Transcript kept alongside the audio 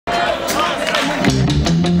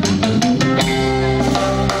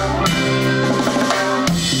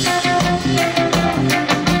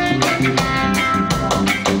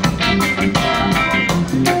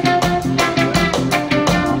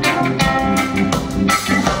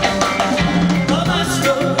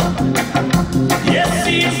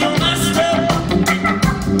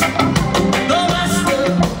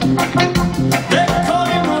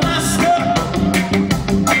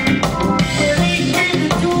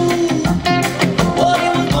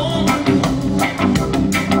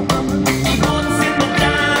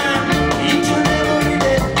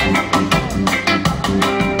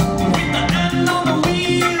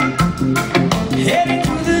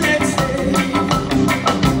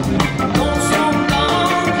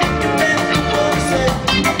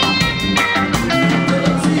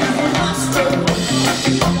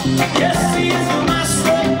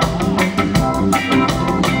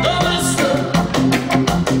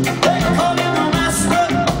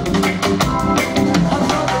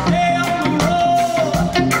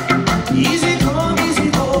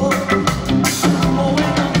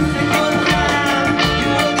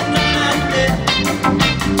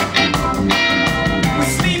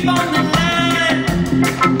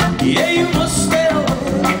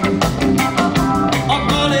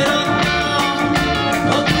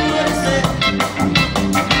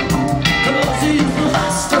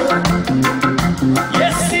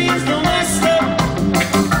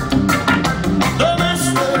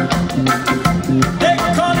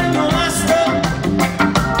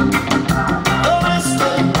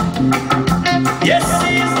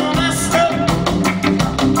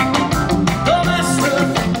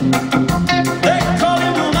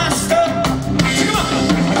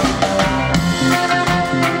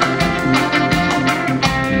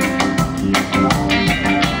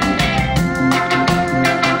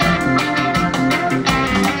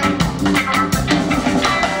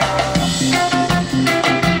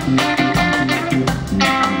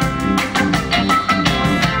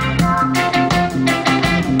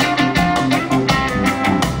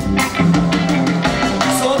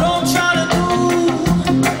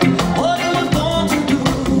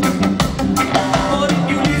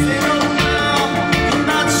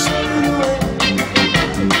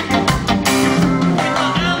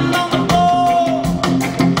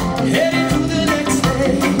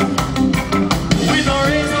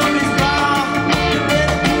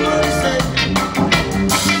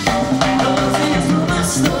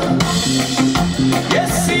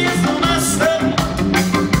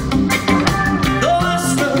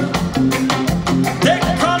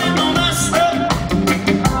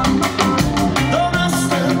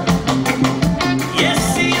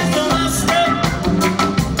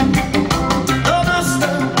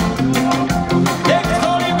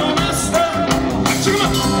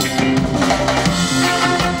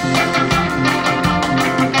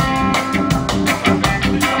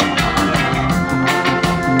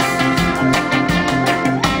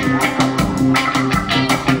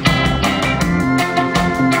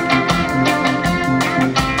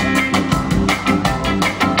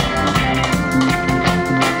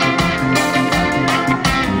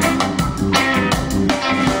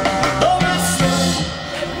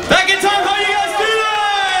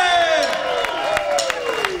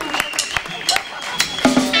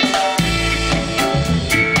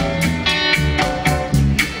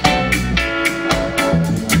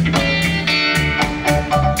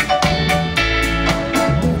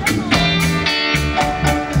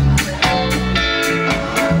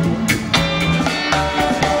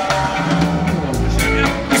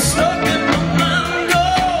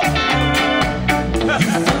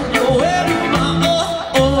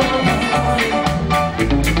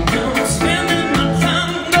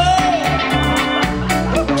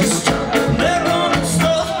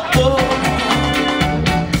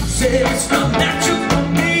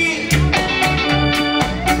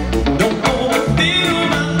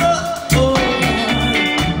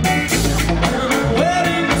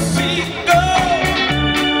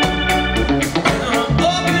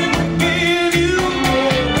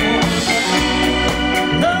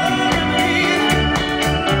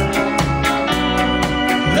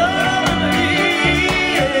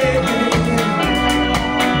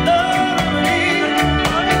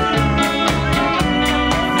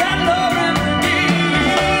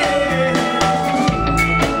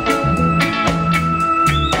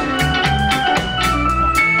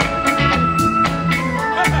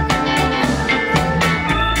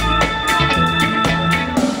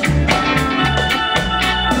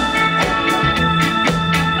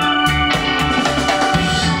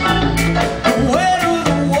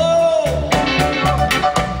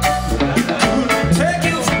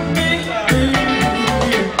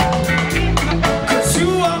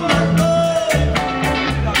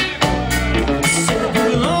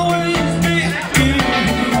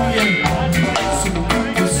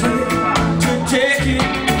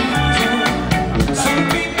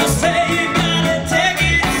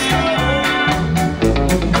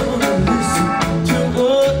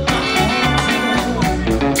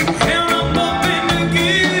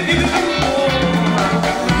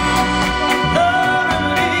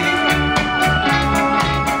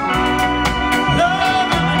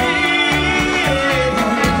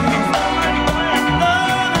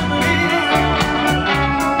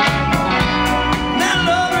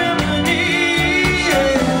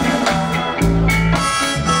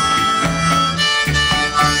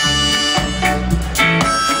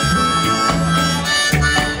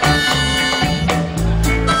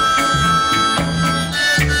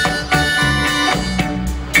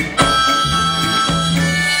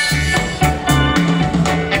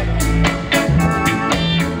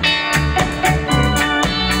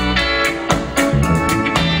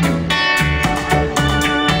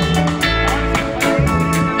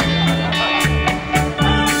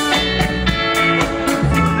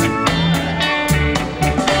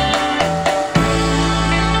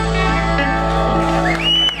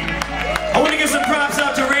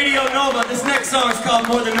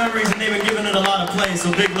LA,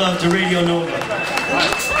 so big love to Radio Nova.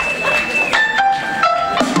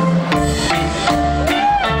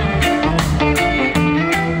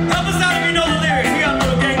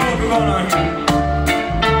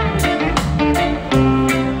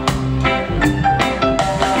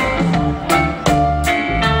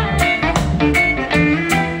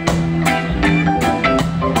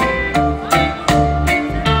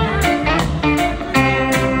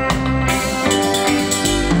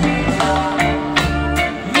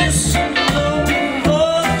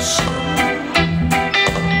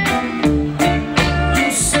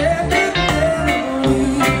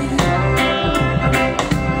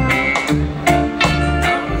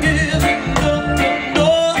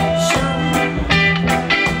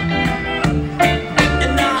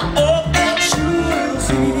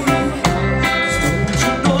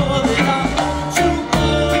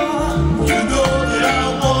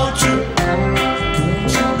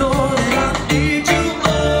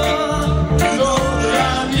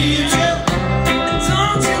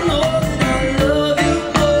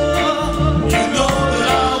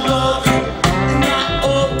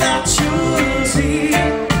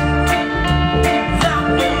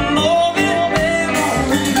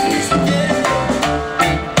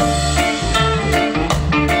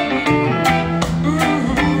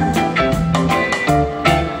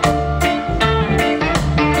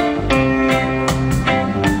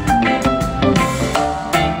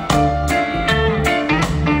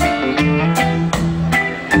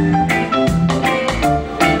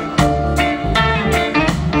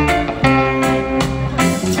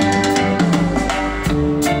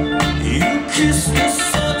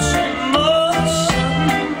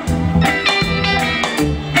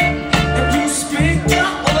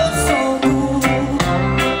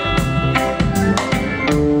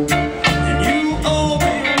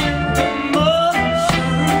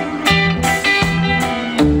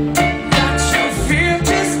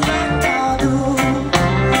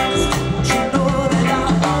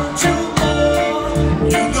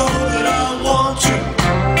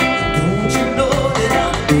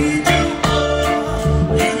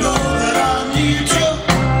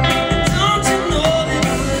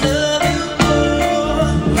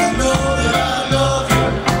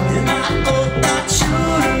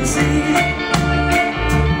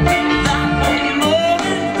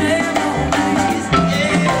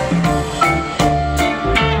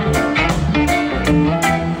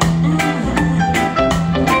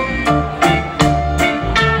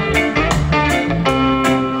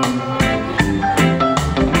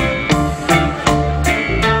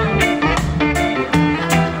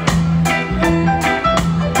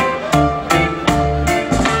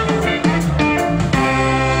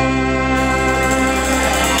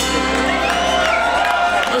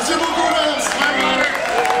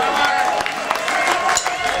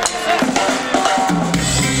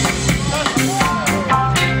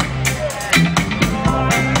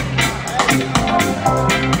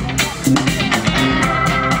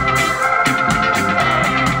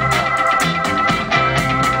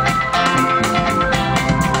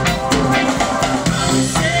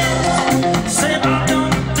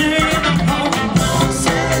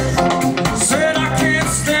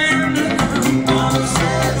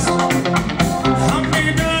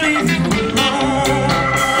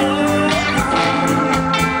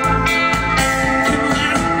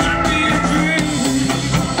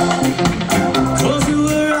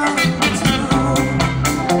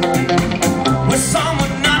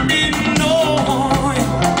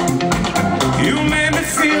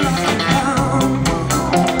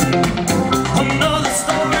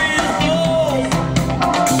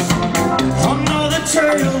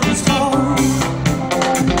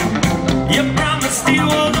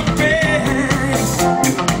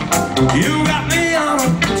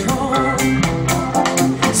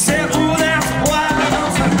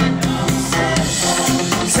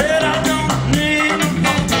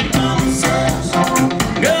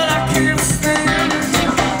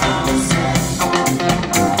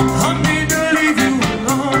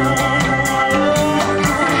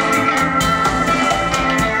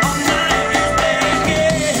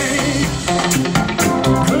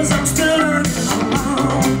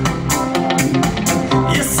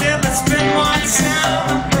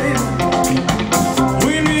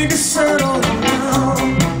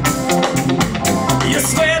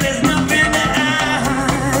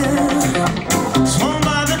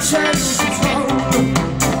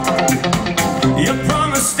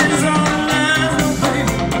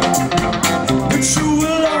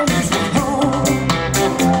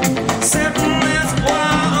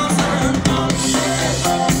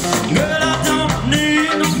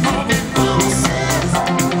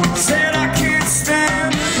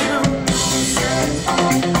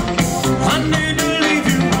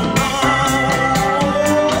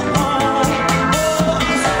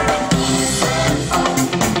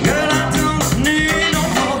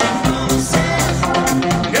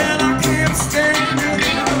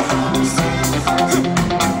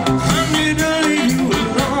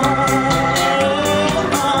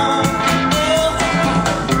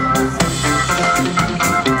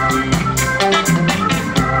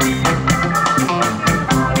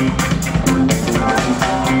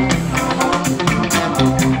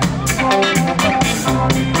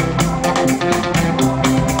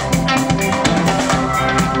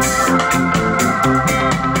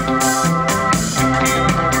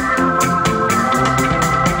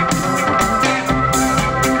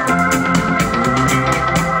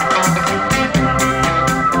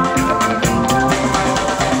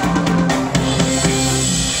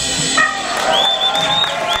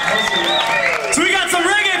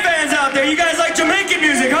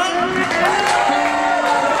 Jamaican music, huh?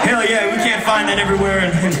 Hell yeah, we can't find that everywhere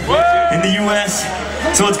in the US.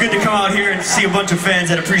 So it's good to come out here and see a bunch of fans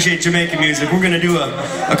that appreciate Jamaican music. We're gonna do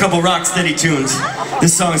a couple rock steady tunes.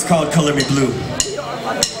 This song is called Color Me Blue.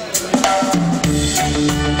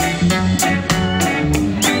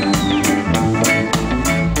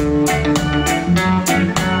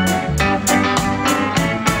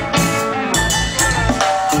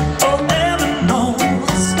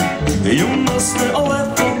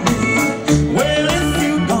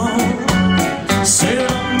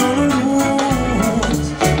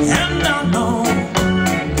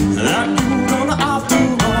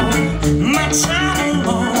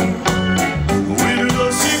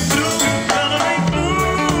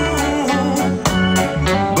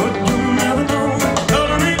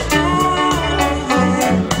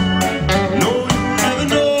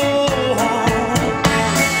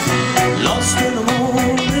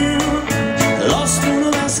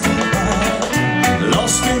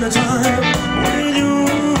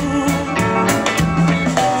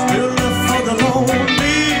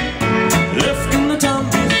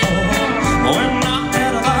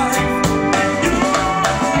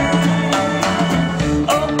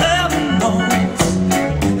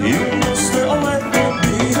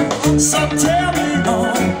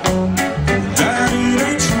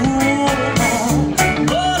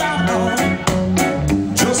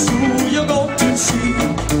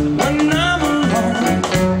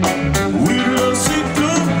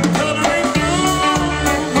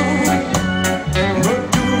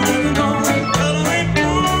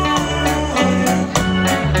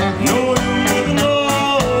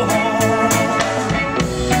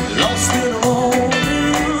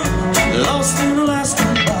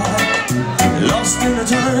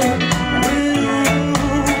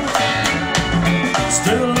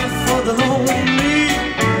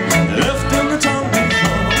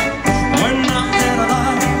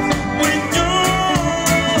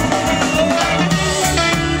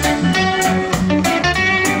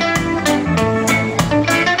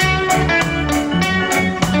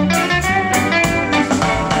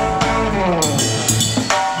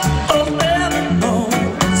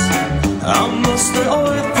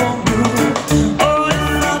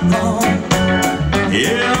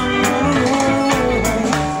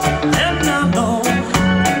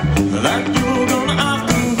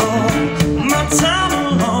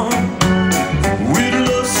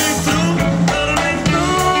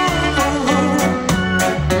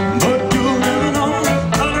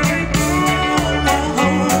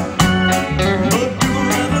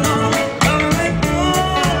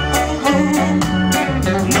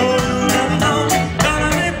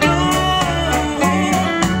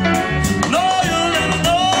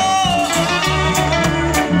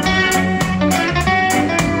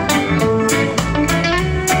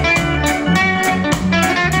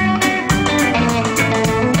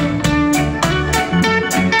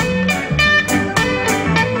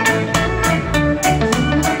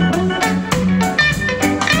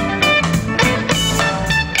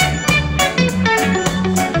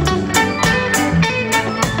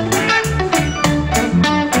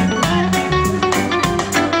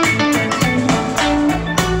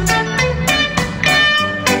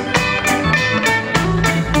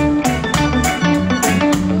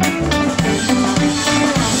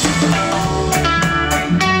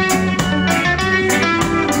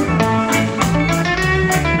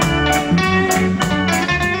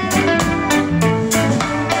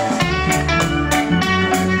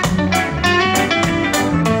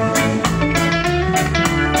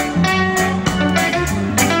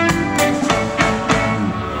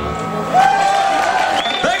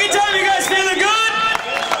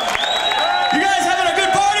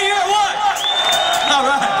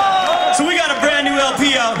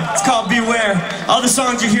 All the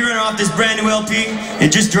songs you're hearing are off this brand new LP.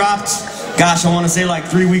 It just dropped, gosh, I want to say like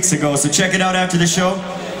 3 weeks ago. So check it out after the show.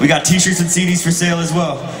 We got t-shirts and CDs for sale as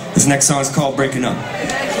well. This next song is called Breaking Up.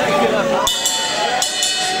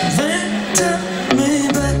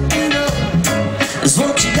 Is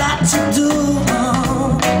what you got to do.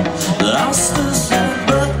 Lost us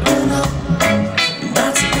breaking up.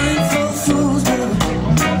 That's a thing for fools, baby.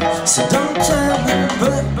 So don't tell me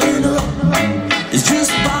breaking up. It's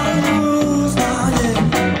just part of the rules now, yeah.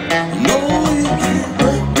 No, you can't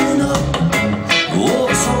breaking up.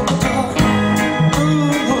 Oh, so tough.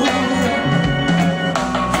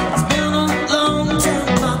 It's been a long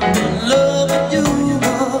time I've been loving you,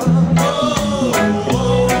 but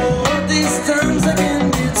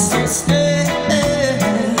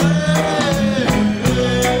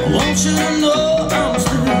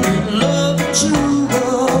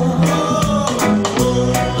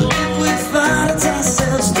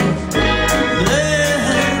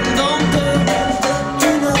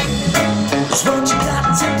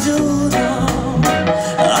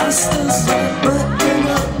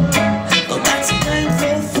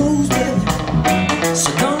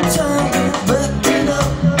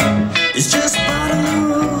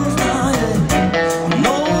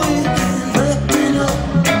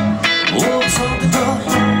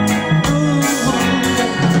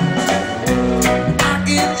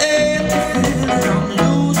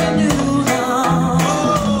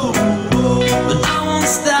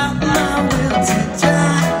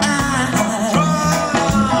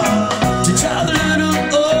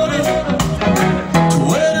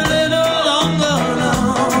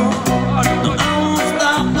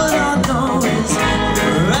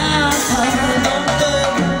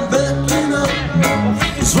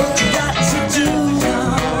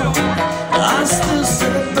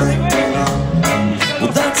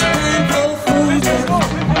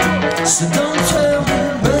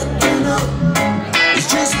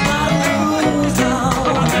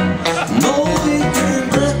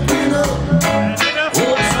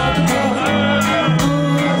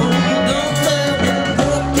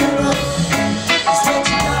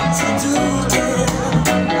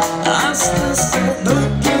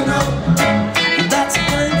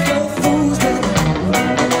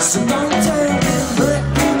So don't tell me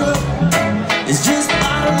breaking up is just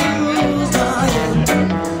part of the rules, darling.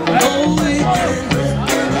 No weekend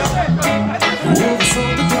breaking up over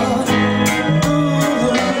shoulder guard.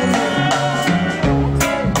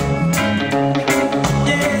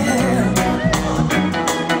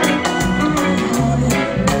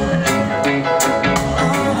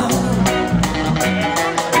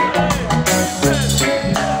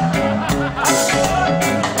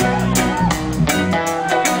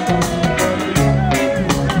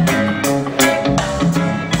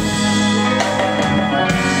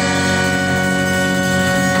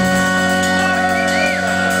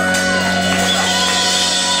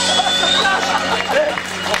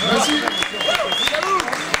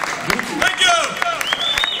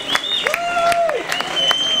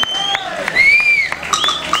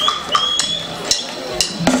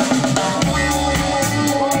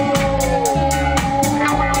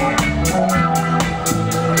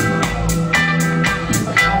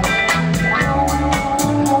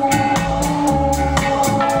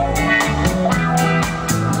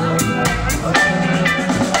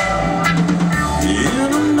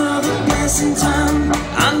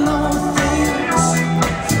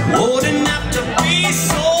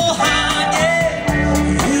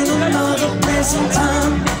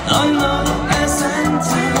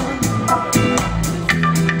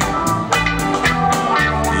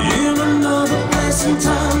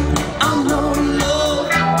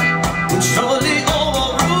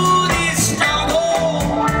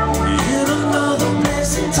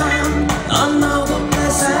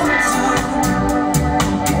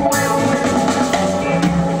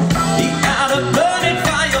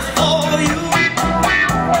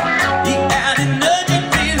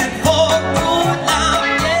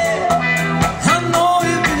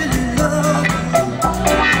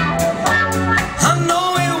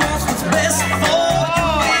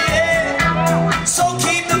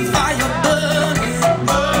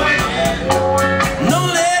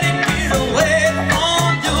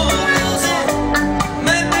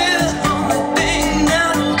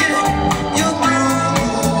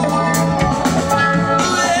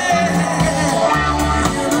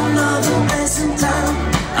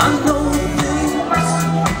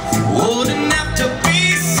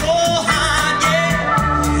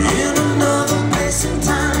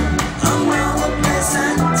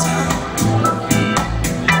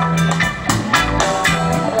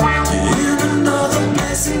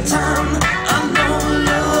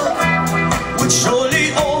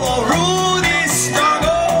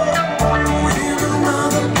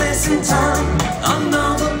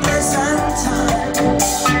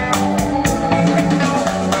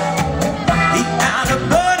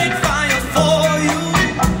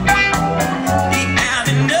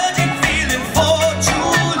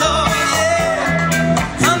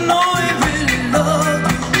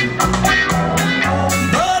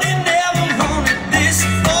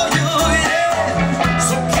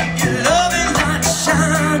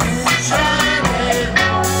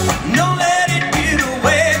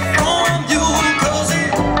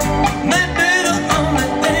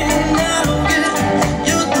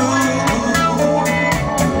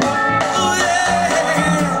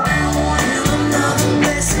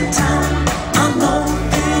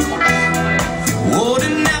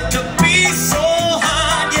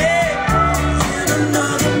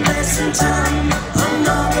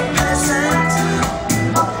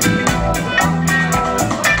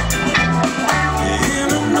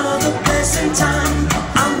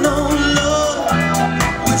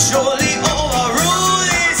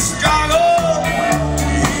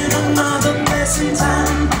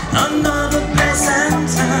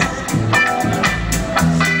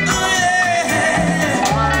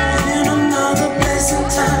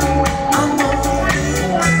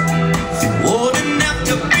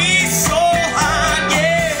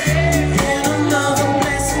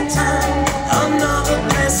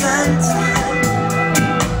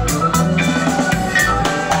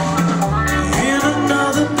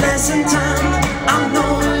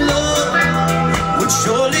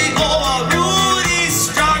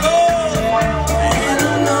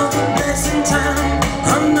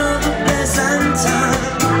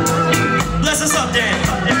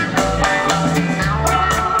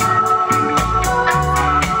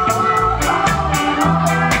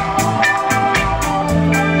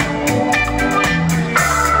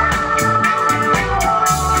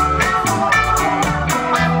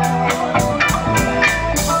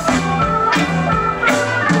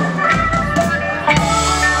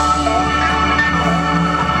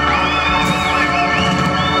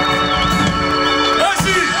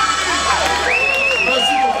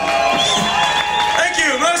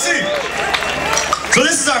 Merci. So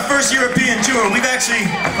this is our first European tour. We've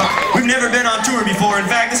never been on tour before. In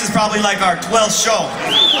fact, this is probably like our 12th show.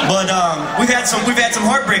 But we've had some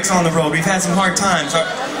heartbreaks on the road. We've had some hard times.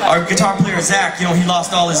 Our guitar player Zach, you know, he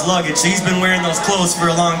lost all his luggage, so he's been wearing those clothes for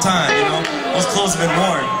a long time. You know, those clothes have been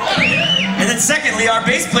worn. And then secondly, our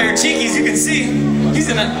bass player Cheeky, as you can see, he's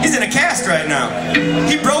in a cast right now.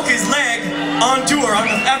 He broke his leg on tour.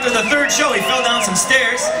 After the third show, he fell down some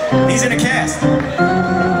stairs. He's in a cast.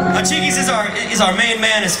 Cheeky's is our main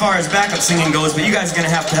man as far as backup singing goes, but you guys are gonna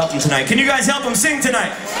have to help him tonight. Can you guys help him sing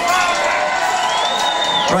tonight?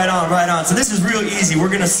 Right on, right on. So this is real easy.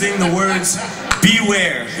 We're gonna sing the words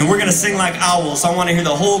 "Beware," and we're gonna sing like owls. So I want to hear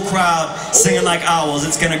the whole crowd singing like owls.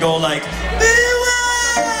 It's gonna go like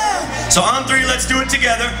 "Beware." So on three, let's do it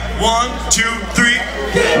together. 1, 2, 3.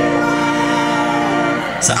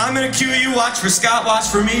 So I'm gonna cue you. Watch for Scott. Watch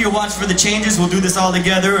for me. You watch for the changes. We'll do this all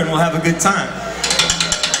together, and we'll have a good time.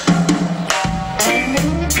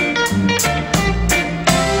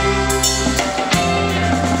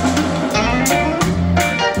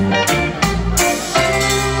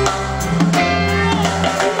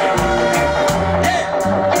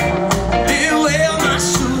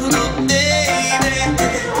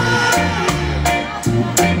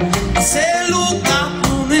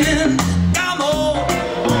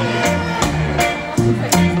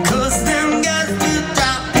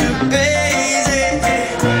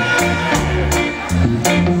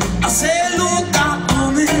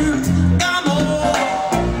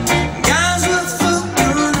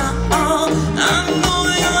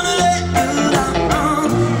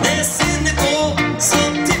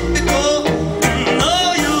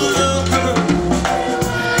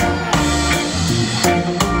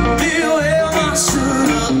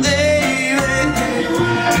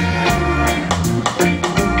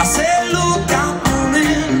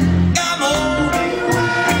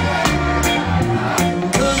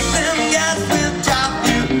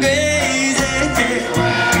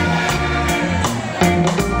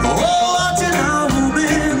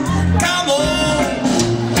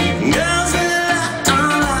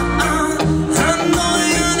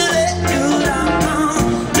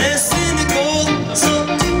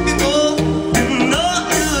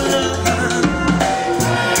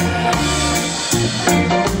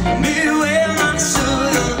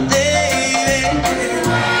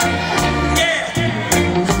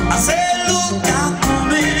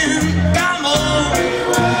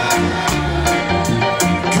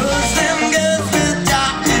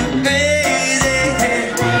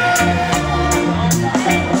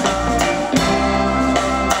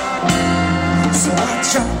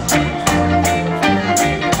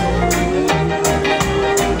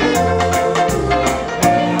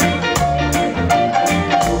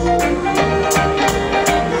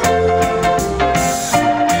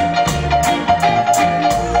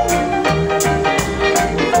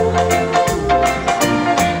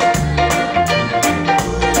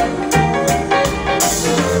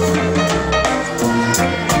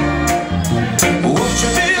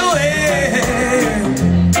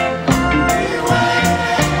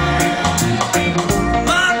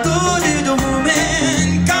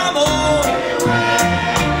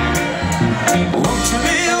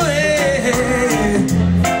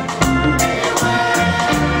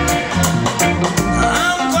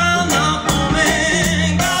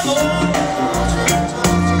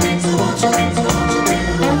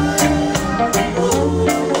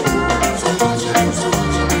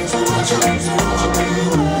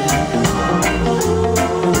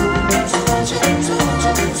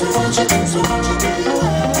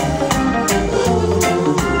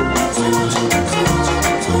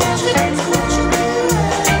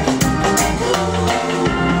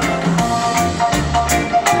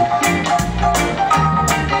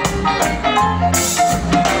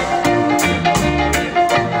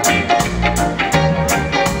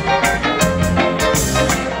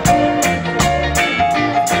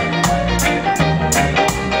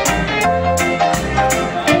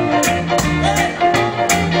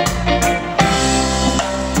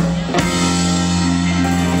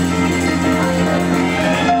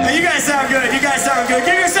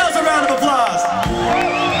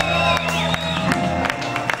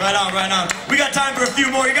 Right on. We got time for a few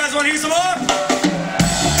more. You guys want to hear some more?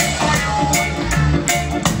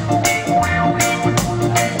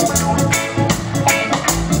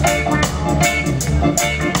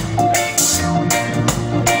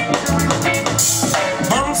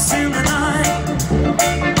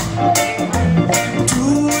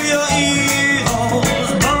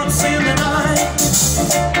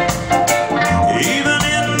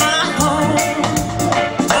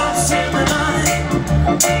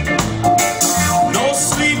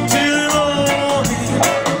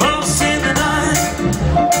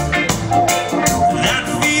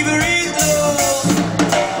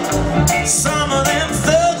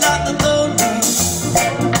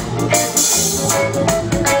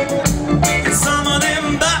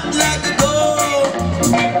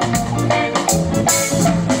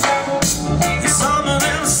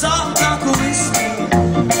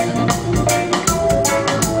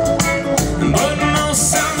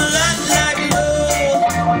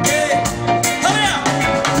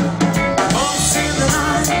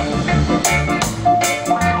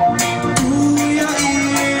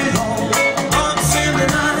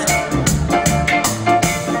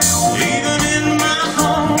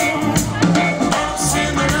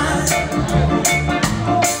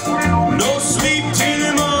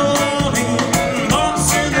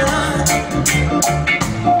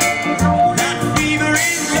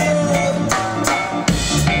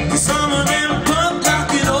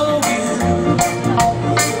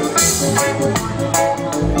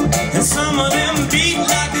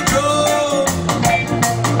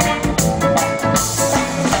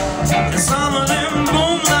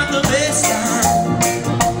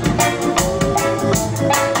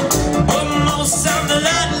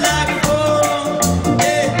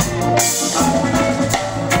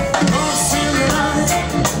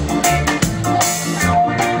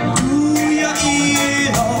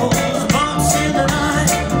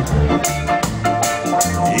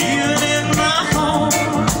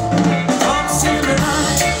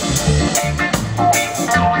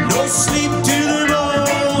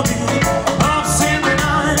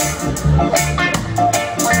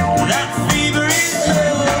 That fever is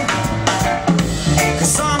low,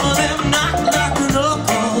 'cause some of them knock like an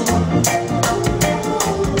local,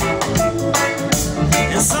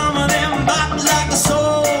 and some of them bite like a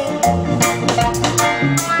soul,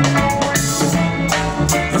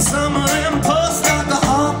 and some of them pulse like a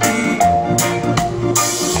heartbeat,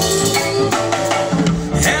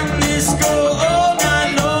 and this go all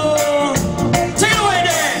night long. Take it away,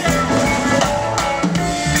 Dan!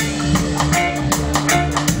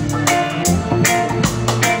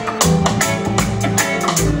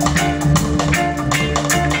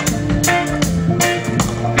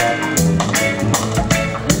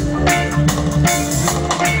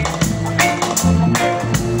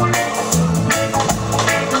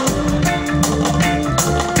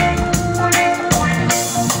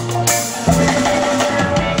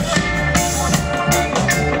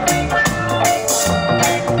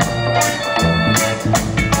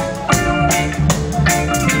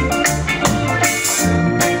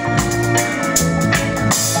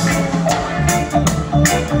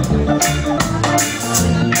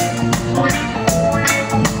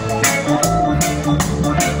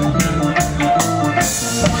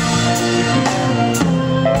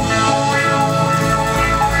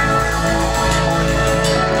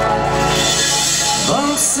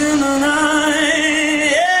 Bumps in the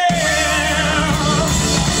night, yeah.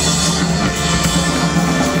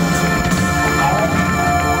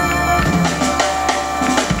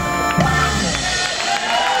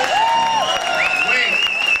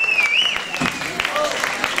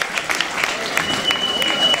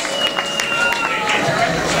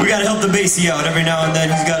 We gotta help the bassy out every now and then.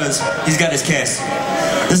 He's got his cast.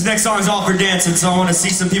 This next song's all for dancing, so I want to see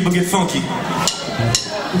some people get funky.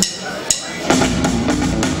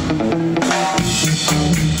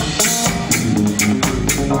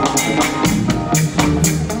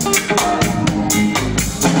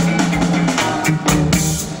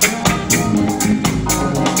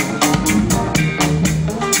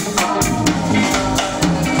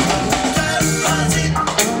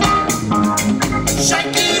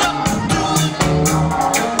 Shake it up, do it.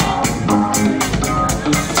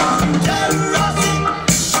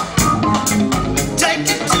 Take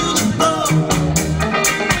it to the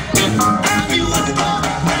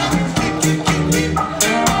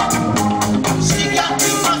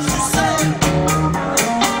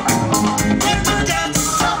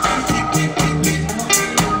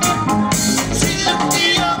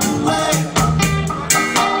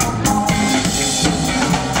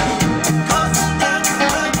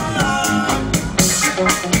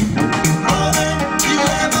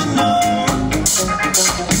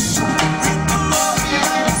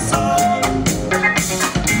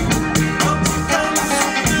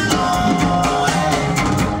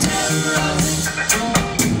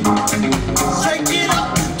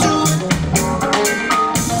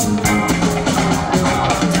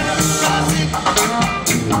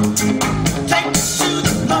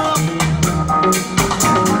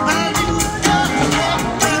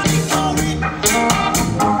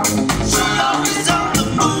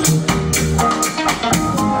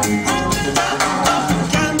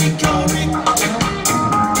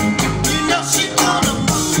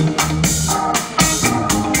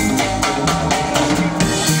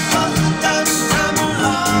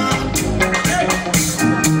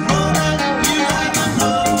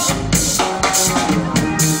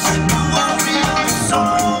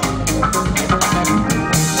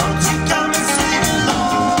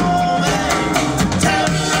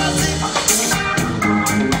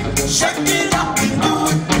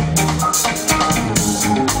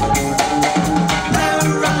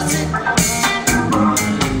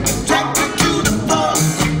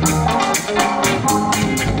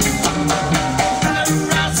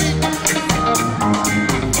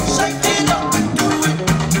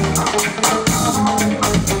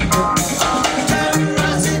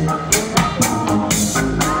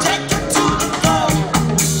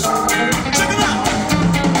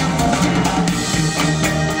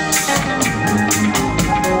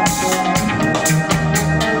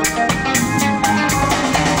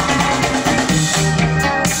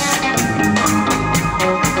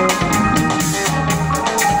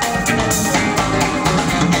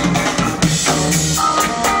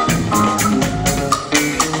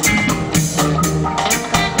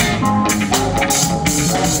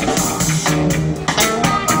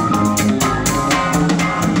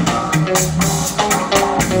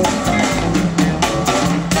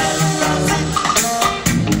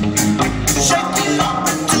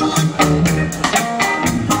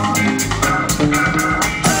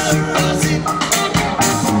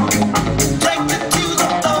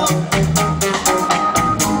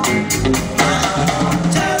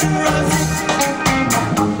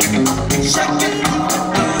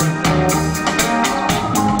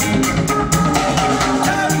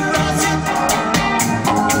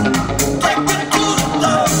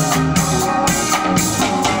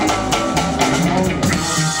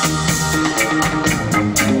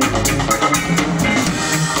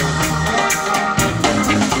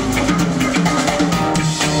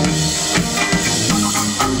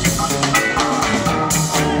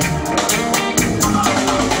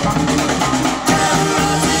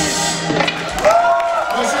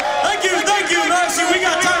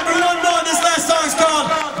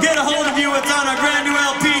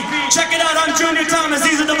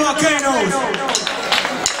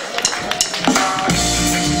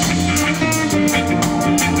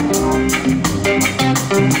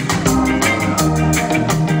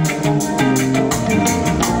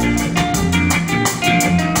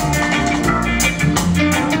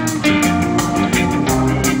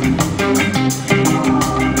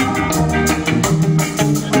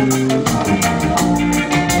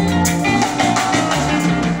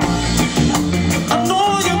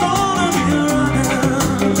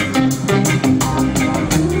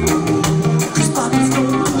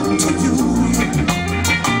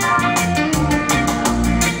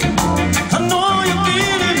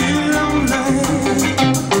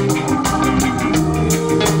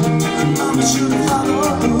should follow.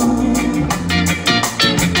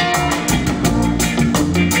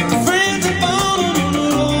 Friends are born on the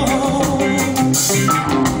road.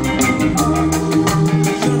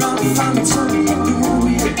 You're out finding something to do,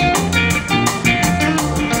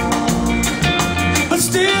 but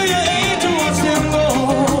still you ain't to watch them go.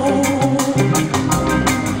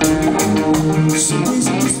 Some days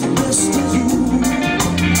it gets the best of you.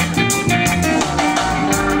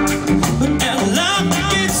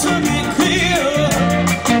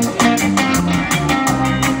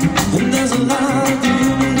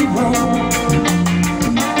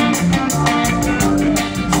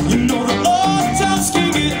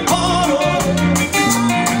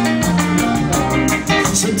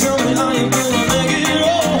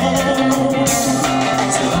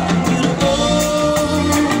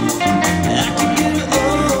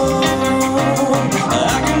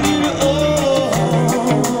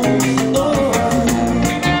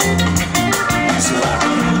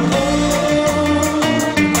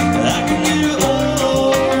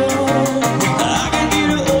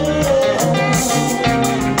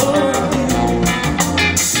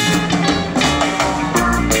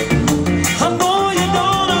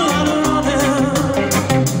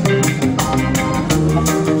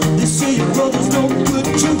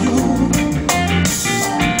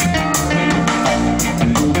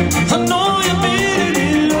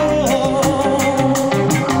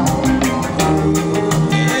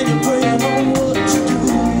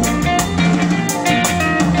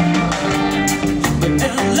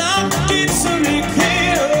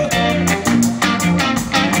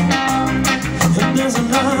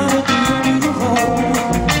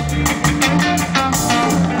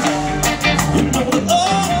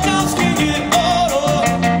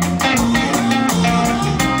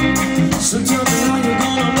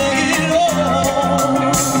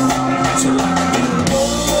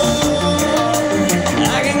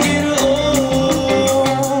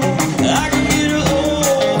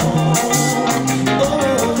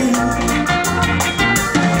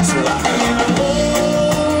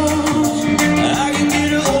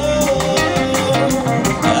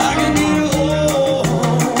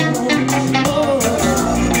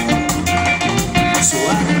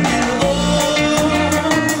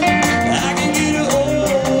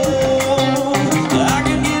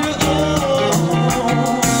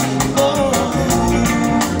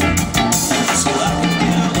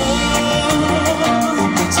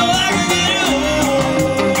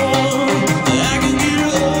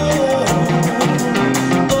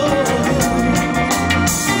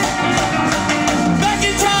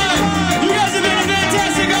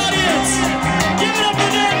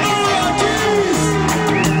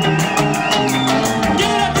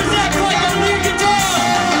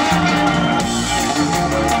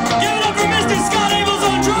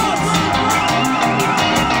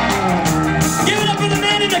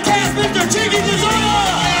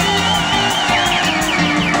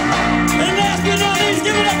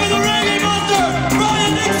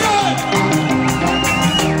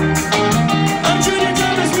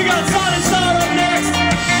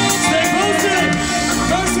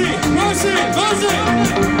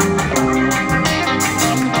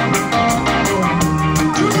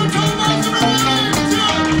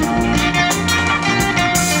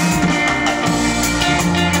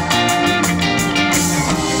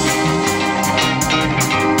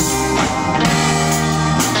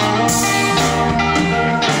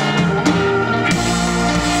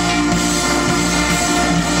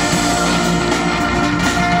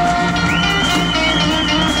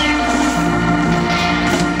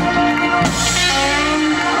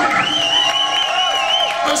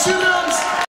 Merci.